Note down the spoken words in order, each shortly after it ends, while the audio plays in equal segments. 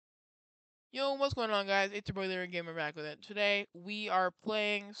Yo, what's going on, guys? It's your boy Lyric Gamer back with it. Today we are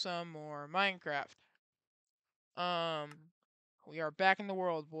playing some more Minecraft. Um, we are back in the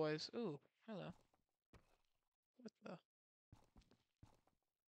world, boys. Ooh, hello. What the?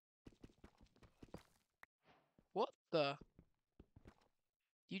 What the?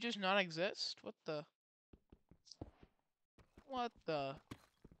 You just not exist? What the? What the?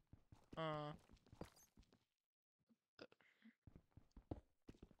 Uh,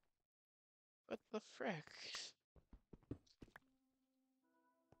 what the frick?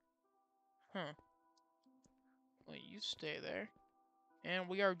 Huh? Well, you stay there. And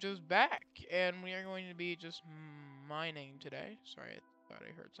we are just back, and we are going to be just mining today. Sorry, I thought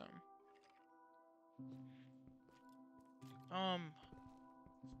I heard something.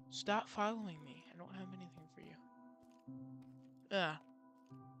 Stop following me. I don't have anything for you. Ah.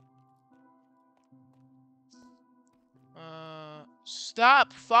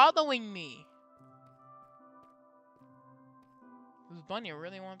 Stop following me! This bunny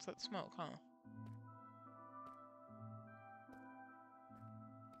really wants that smoke, huh?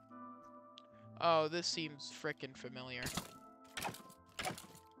 Oh, this seems frickin' familiar.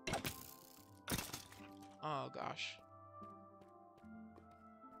 Oh, gosh.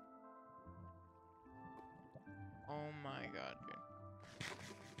 Oh my god, dude.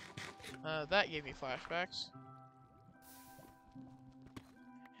 That gave me flashbacks.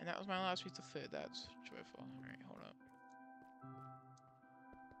 And that was my last piece of food. That's joyful. Alright, hold up.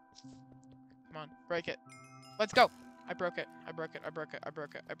 Come on, break it. Let's go! I broke it. I broke it. I broke it. I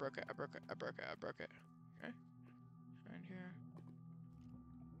broke it. I broke it. I broke it. I broke it. I broke it. Okay. Right here.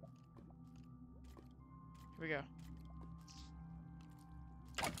 Here we go.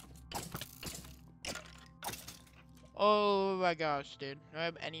 Oh my gosh, dude. Do I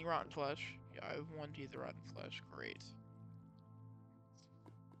have any rotten flesh? Yeah, I have one piece of rotten flesh. Great.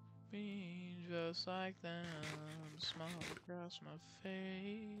 Be just like them, smile across my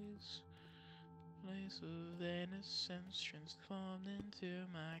face. Place of innocence transformed into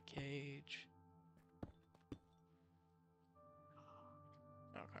my cage.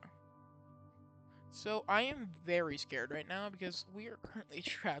 Okay. So I am very scared right now because we are currently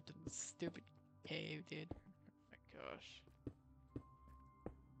trapped in this stupid cave, dude. Oh my gosh.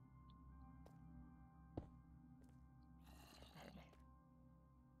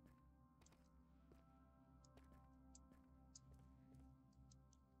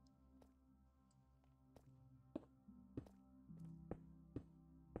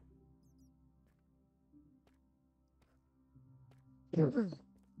 Hmm.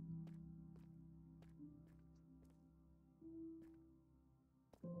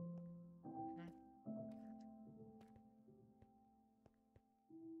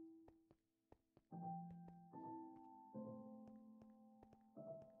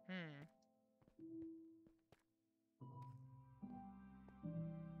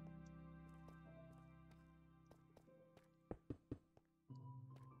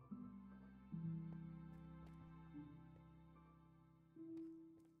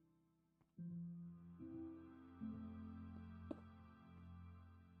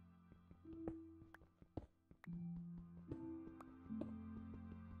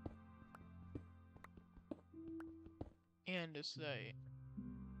 And a sight.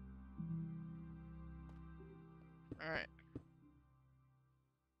 Alright.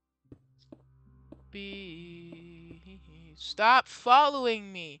 Stop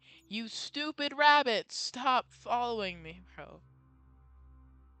following me! You stupid rabbit! Stop following me, bro.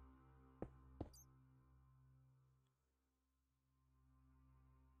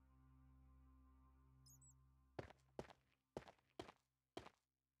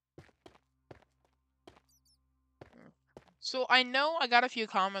 So I know I got a few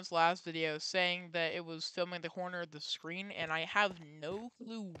comments last video saying that it was filming the corner of the screen, and I have no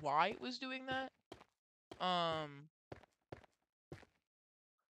clue why it was doing that. Um,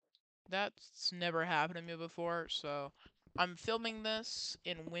 that's never happened to me before, so I'm filming this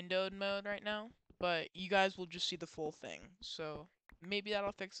in windowed mode right now, but you guys will just see the full thing, so maybe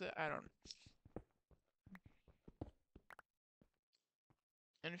that'll fix it, I don't know.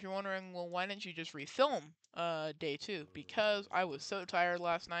 And if you're wondering, well, why didn't you just refilm day 2? Because I was so tired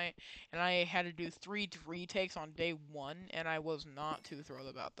last night, and I had to do 3 retakes on day 1, and I was not too thrilled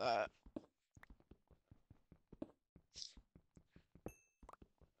about that.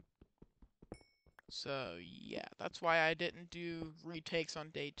 So, yeah, that's why I didn't do retakes on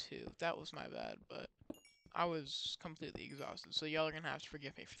day 2. That was my bad, but I was completely exhausted, so y'all are gonna have to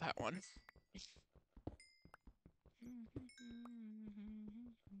forgive me for that one.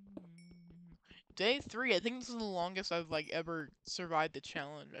 day 3. I think this is the longest I've like ever survived the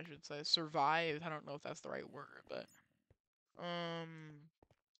challenge. I should say survived. I don't know if that's the right word, but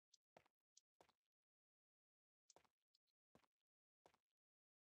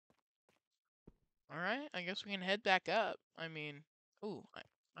all right. I guess we can head back up. I mean, ooh,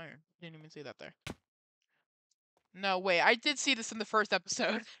 iron. Didn't even see that there. No, wait. I did see this in the first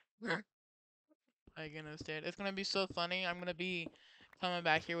episode. My goodness, dude. It's gonna be so funny. I'm gonna be coming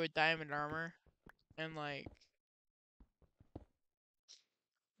back here with diamond armor and like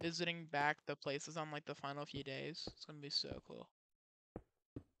visiting back the places on like the final few days. It's gonna be so cool.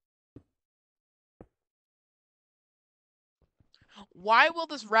 Why will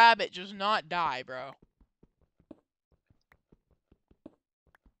this rabbit just not die, bro?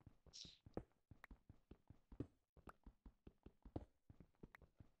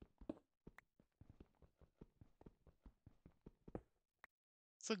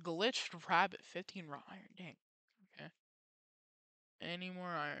 It's a glitched rabbit. 15 raw iron. Dang. Okay. Any more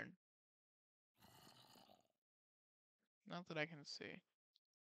iron? Not that I can see.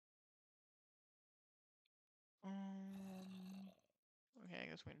 Okay, I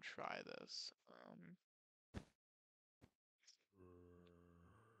guess we can try this.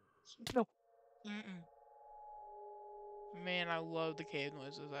 No. Man, I love the cave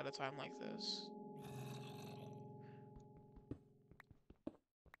noises at a time like this.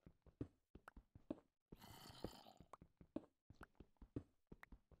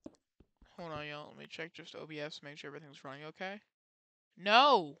 Hold on, y'all. Let me check just OBS, make sure everything's running okay.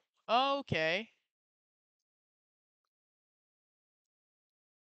 No! Okay.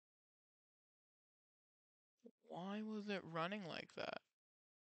 Why was it running like that?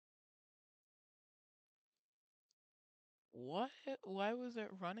 What? Why was it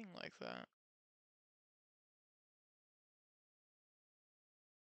running like that?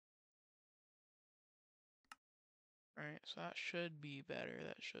 Alright, so that should be better.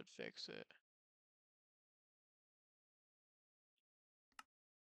 That should fix it.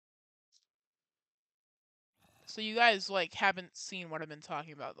 So you guys, like, haven't seen what I've been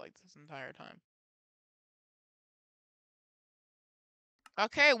talking about, like, this entire time.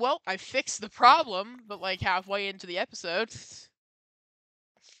 Okay, well, I fixed the problem, but, like, halfway into the episode.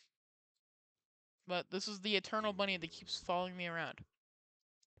 But this is the eternal bunny that keeps following me around.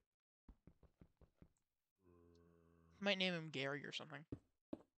 Might name him Gary or something.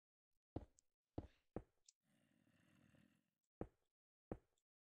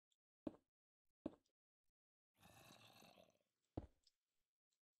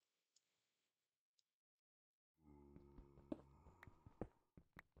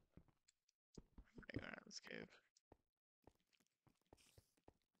 Get out of this cave.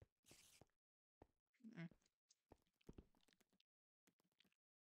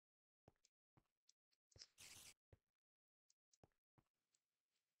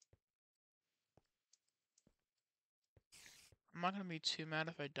 I'm not gonna be too mad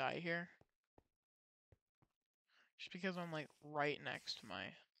if I die here. Just because I'm, like, right next to my...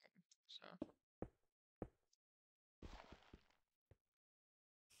 So...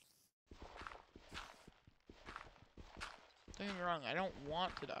 Don't get me wrong, I don't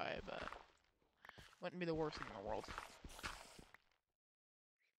want to die, but... Wouldn't be the worst thing in the world.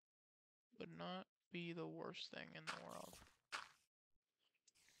 Would not be the worst thing in the world.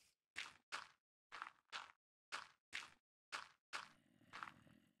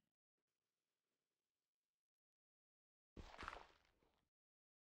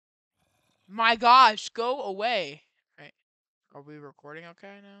 My gosh, go away! Right. Are we recording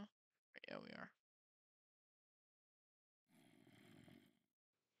okay now? Yeah, we are.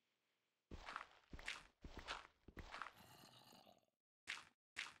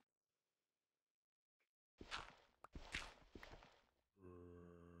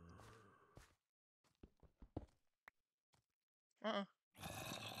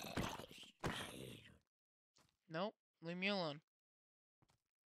 Nope. Leave me alone.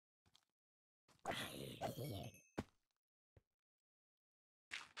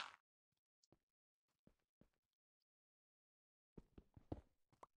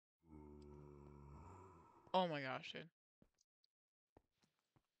 Oh my gosh, dude.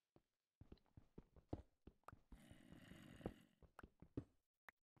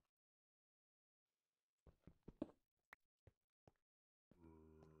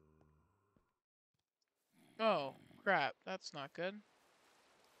 Oh, crap. That's not good.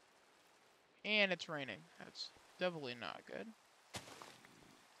 And it's raining. That's definitely not good.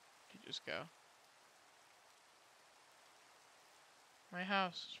 You just go. My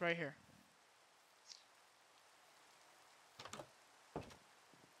house is right here.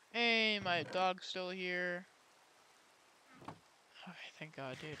 Hey, my dog's still here. Okay, thank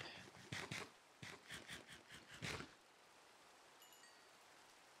God,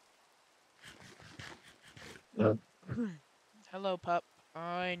 dude. Hello, pup.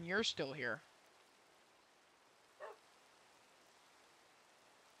 And you're still here.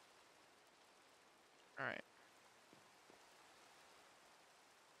 Alright.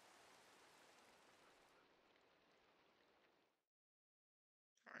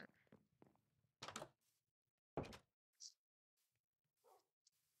 Alright.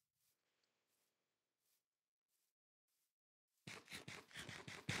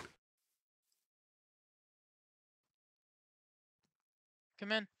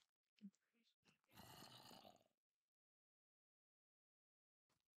 Come in.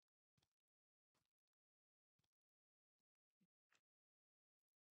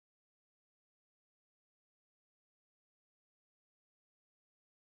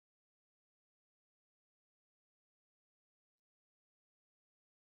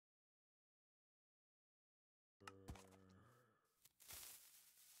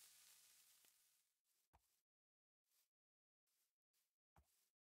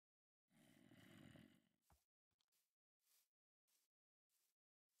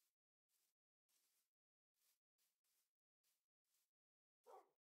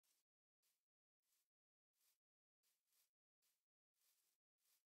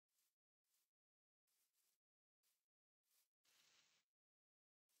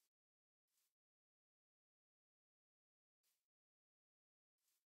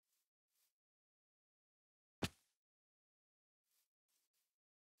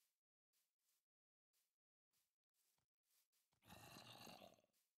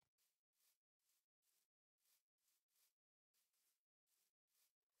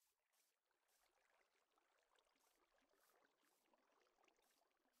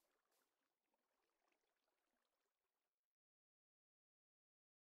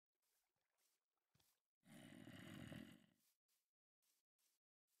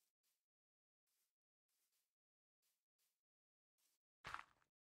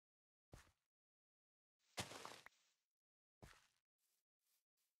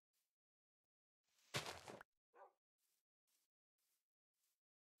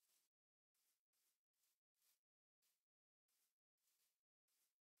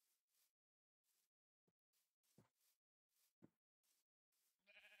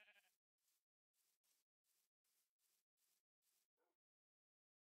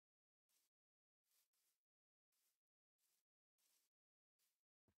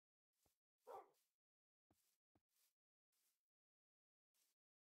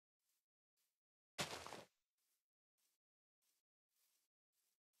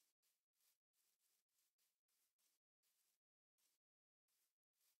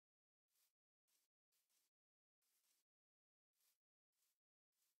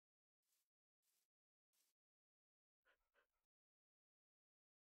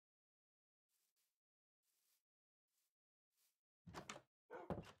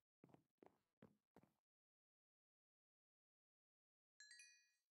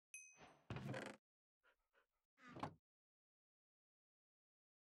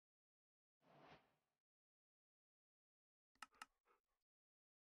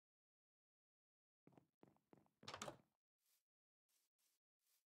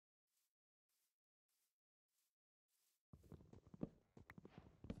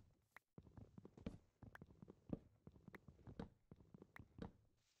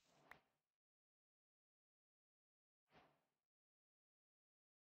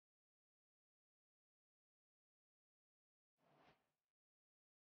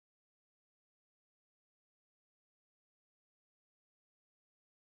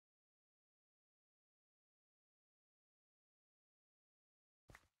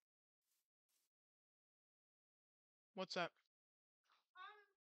 What's up?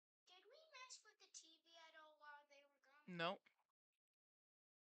 Did we mess with the TV at all while they were gone? No.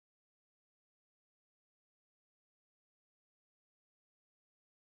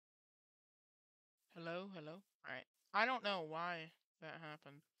 Hello, hello. Alright. I don't know why that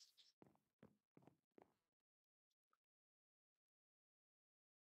happened.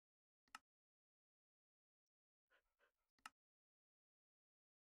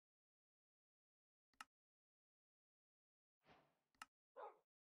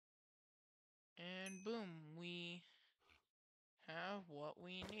 And boom, we have what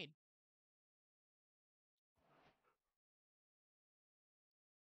we need.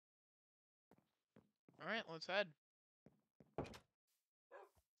 Alright, let's head.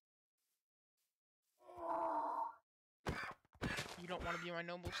 You don't want to be my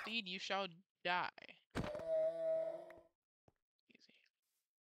noble steed, you shall die. Easy.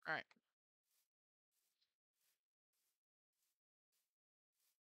 Alright.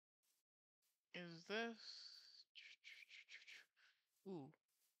 Is this... Ooh.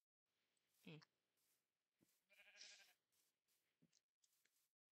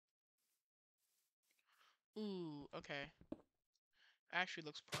 Ooh, okay. Actually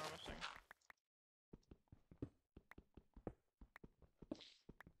looks promising.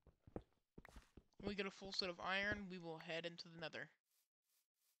 When we get a full set of iron, we will head into the nether.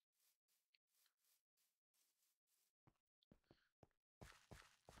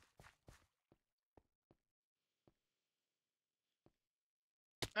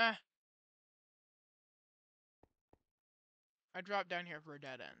 Ah! I dropped down here for a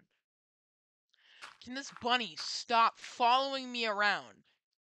dead end. Can this bunny stop following me around?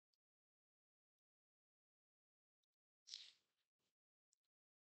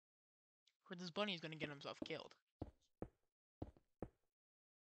 Or this bunny is gonna get himself killed.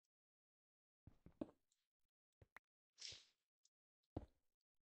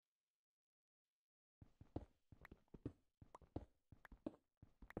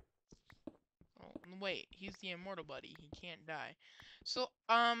 Oh, wait, he's the immortal buddy. He can't die. So,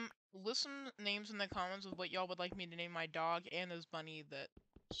 listen names in the comments of what y'all would like me to name my dog and this bunny that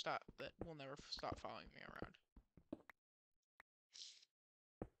will never stop following me around.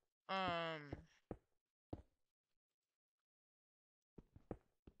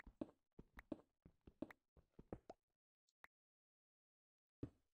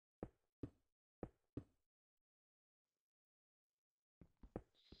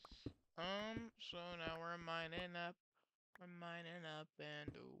 So now we're mining up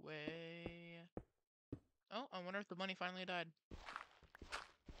and away. Oh, I wonder if the bunny finally died.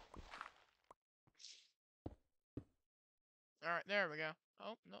 Alright, there we go.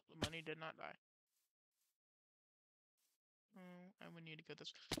 Oh, no, the bunny did not die. Oh, I would need to go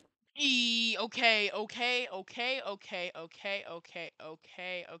this way. Okay.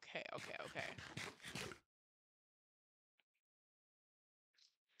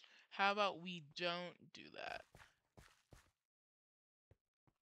 How about we don't do that?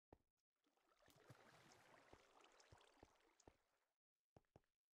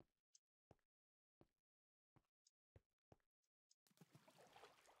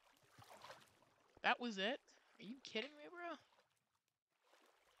 That was it? Are you kidding me, bro?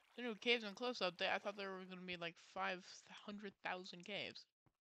 There were caves and close up there. I thought there were gonna be like 500,000 caves.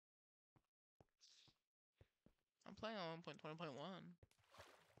 I'm playing on 1.20.1.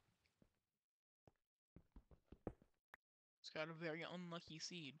 It's got a very unlucky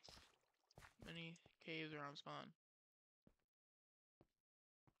seed. Many caves are on spawn.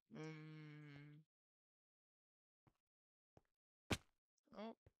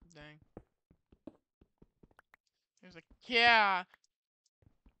 Oh, dang. There's a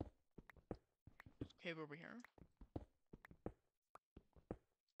cave over here.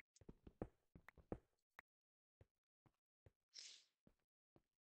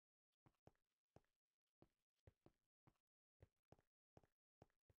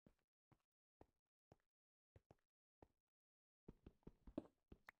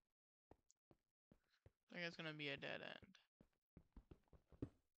 I think it's gonna be a dead end.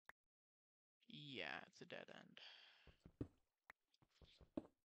 Yeah, it's a dead end.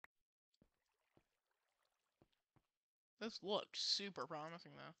 This looks super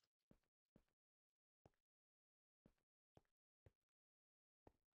promising, though.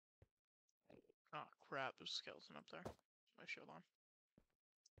 Oh, crap, there's a skeleton up there. My shield on.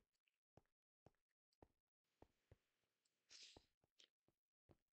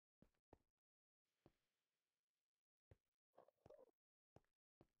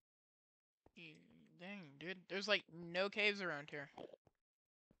 Dang, dude. There's, like, no caves around here.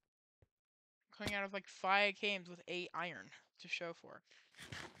 Coming out of, like, 5 caves with 8 iron to show for.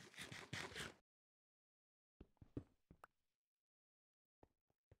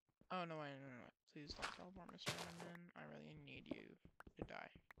 Oh, no. Please don't teleport, Mr. Enderman. I really need you to die.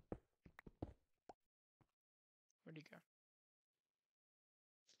 Where'd he go?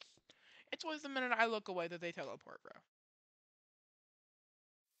 It's always the minute I look away that they teleport, bro.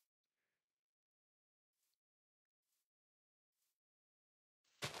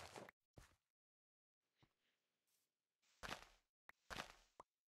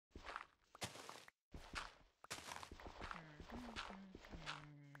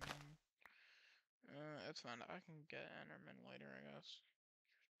 That's fine. I can get Enderman later, I guess.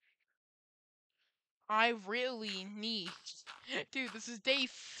 I really need... Dude, this is day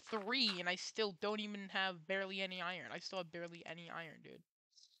 3, and I still don't even have barely any iron. I still have barely any iron, dude.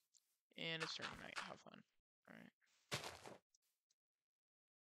 And it's turning night. Have fun. Alright.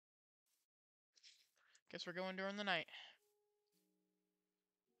 Guess we're going during the night.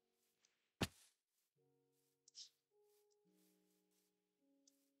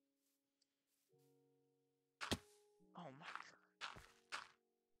 Oh my god.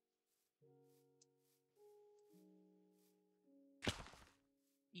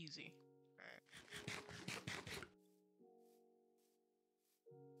 Easy.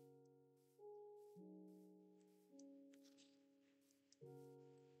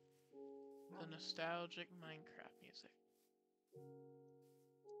 The nostalgic Minecraft music.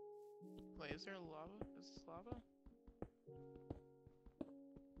 Wait, is there lava? Is this lava? I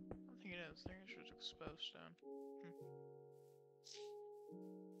don't think it is. I think it's just exposed stone.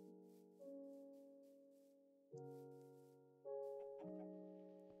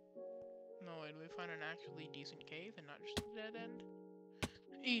 No, wait, do we find an actually decent cave and not just a dead end?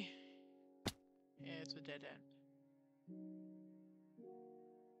 Yeah, it's a dead end.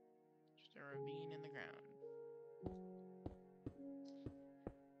 Just a ravine in the ground.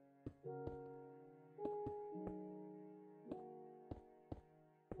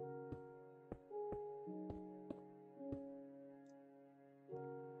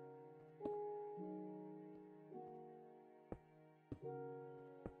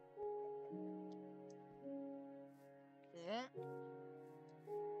 Yeah.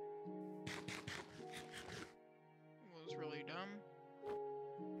 Was really dumb.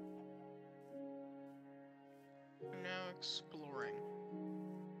 Now exploring.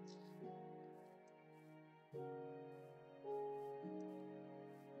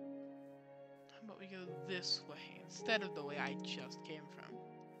 How about we go this way instead of the way I just came from?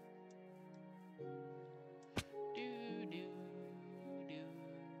 Do do do do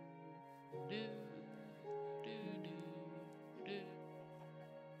do do do do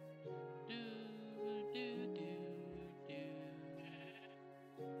do do do.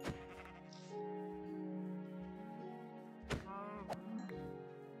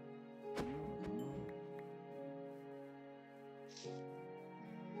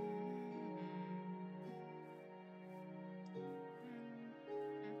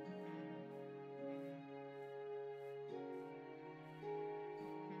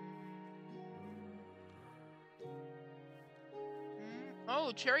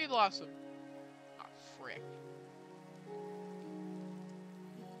 Oh, cherry blossom. Ah, frick.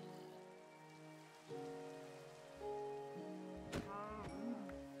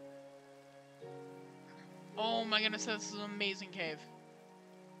 Oh my goodness, this is an amazing cave.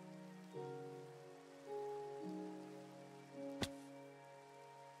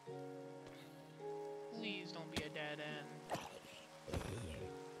 Please don't be a dead end.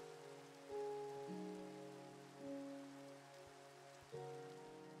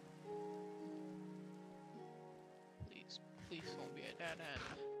 Please don't be a dead end.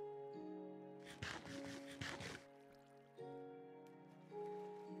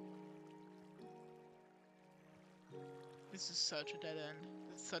 This is such a dead end.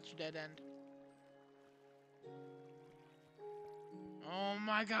 This is such a dead end. Oh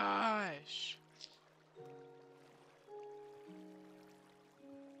my gosh!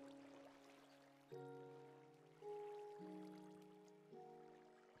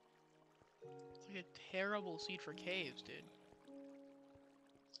 It's like a terrible seed for caves, dude.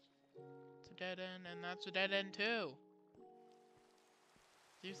 It's a dead end, and that's a dead end too.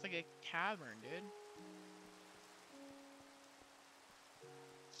 There's like a cavern, dude.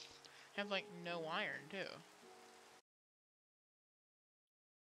 Have like no iron too.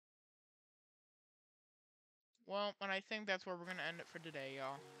 Well, and I think that's where we're gonna end it for today,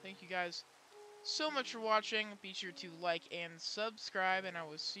 y'all. Thank you guys so much for watching. Be sure to like and subscribe, and I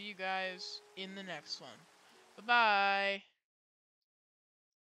will see you guys in the next one. Bye-bye!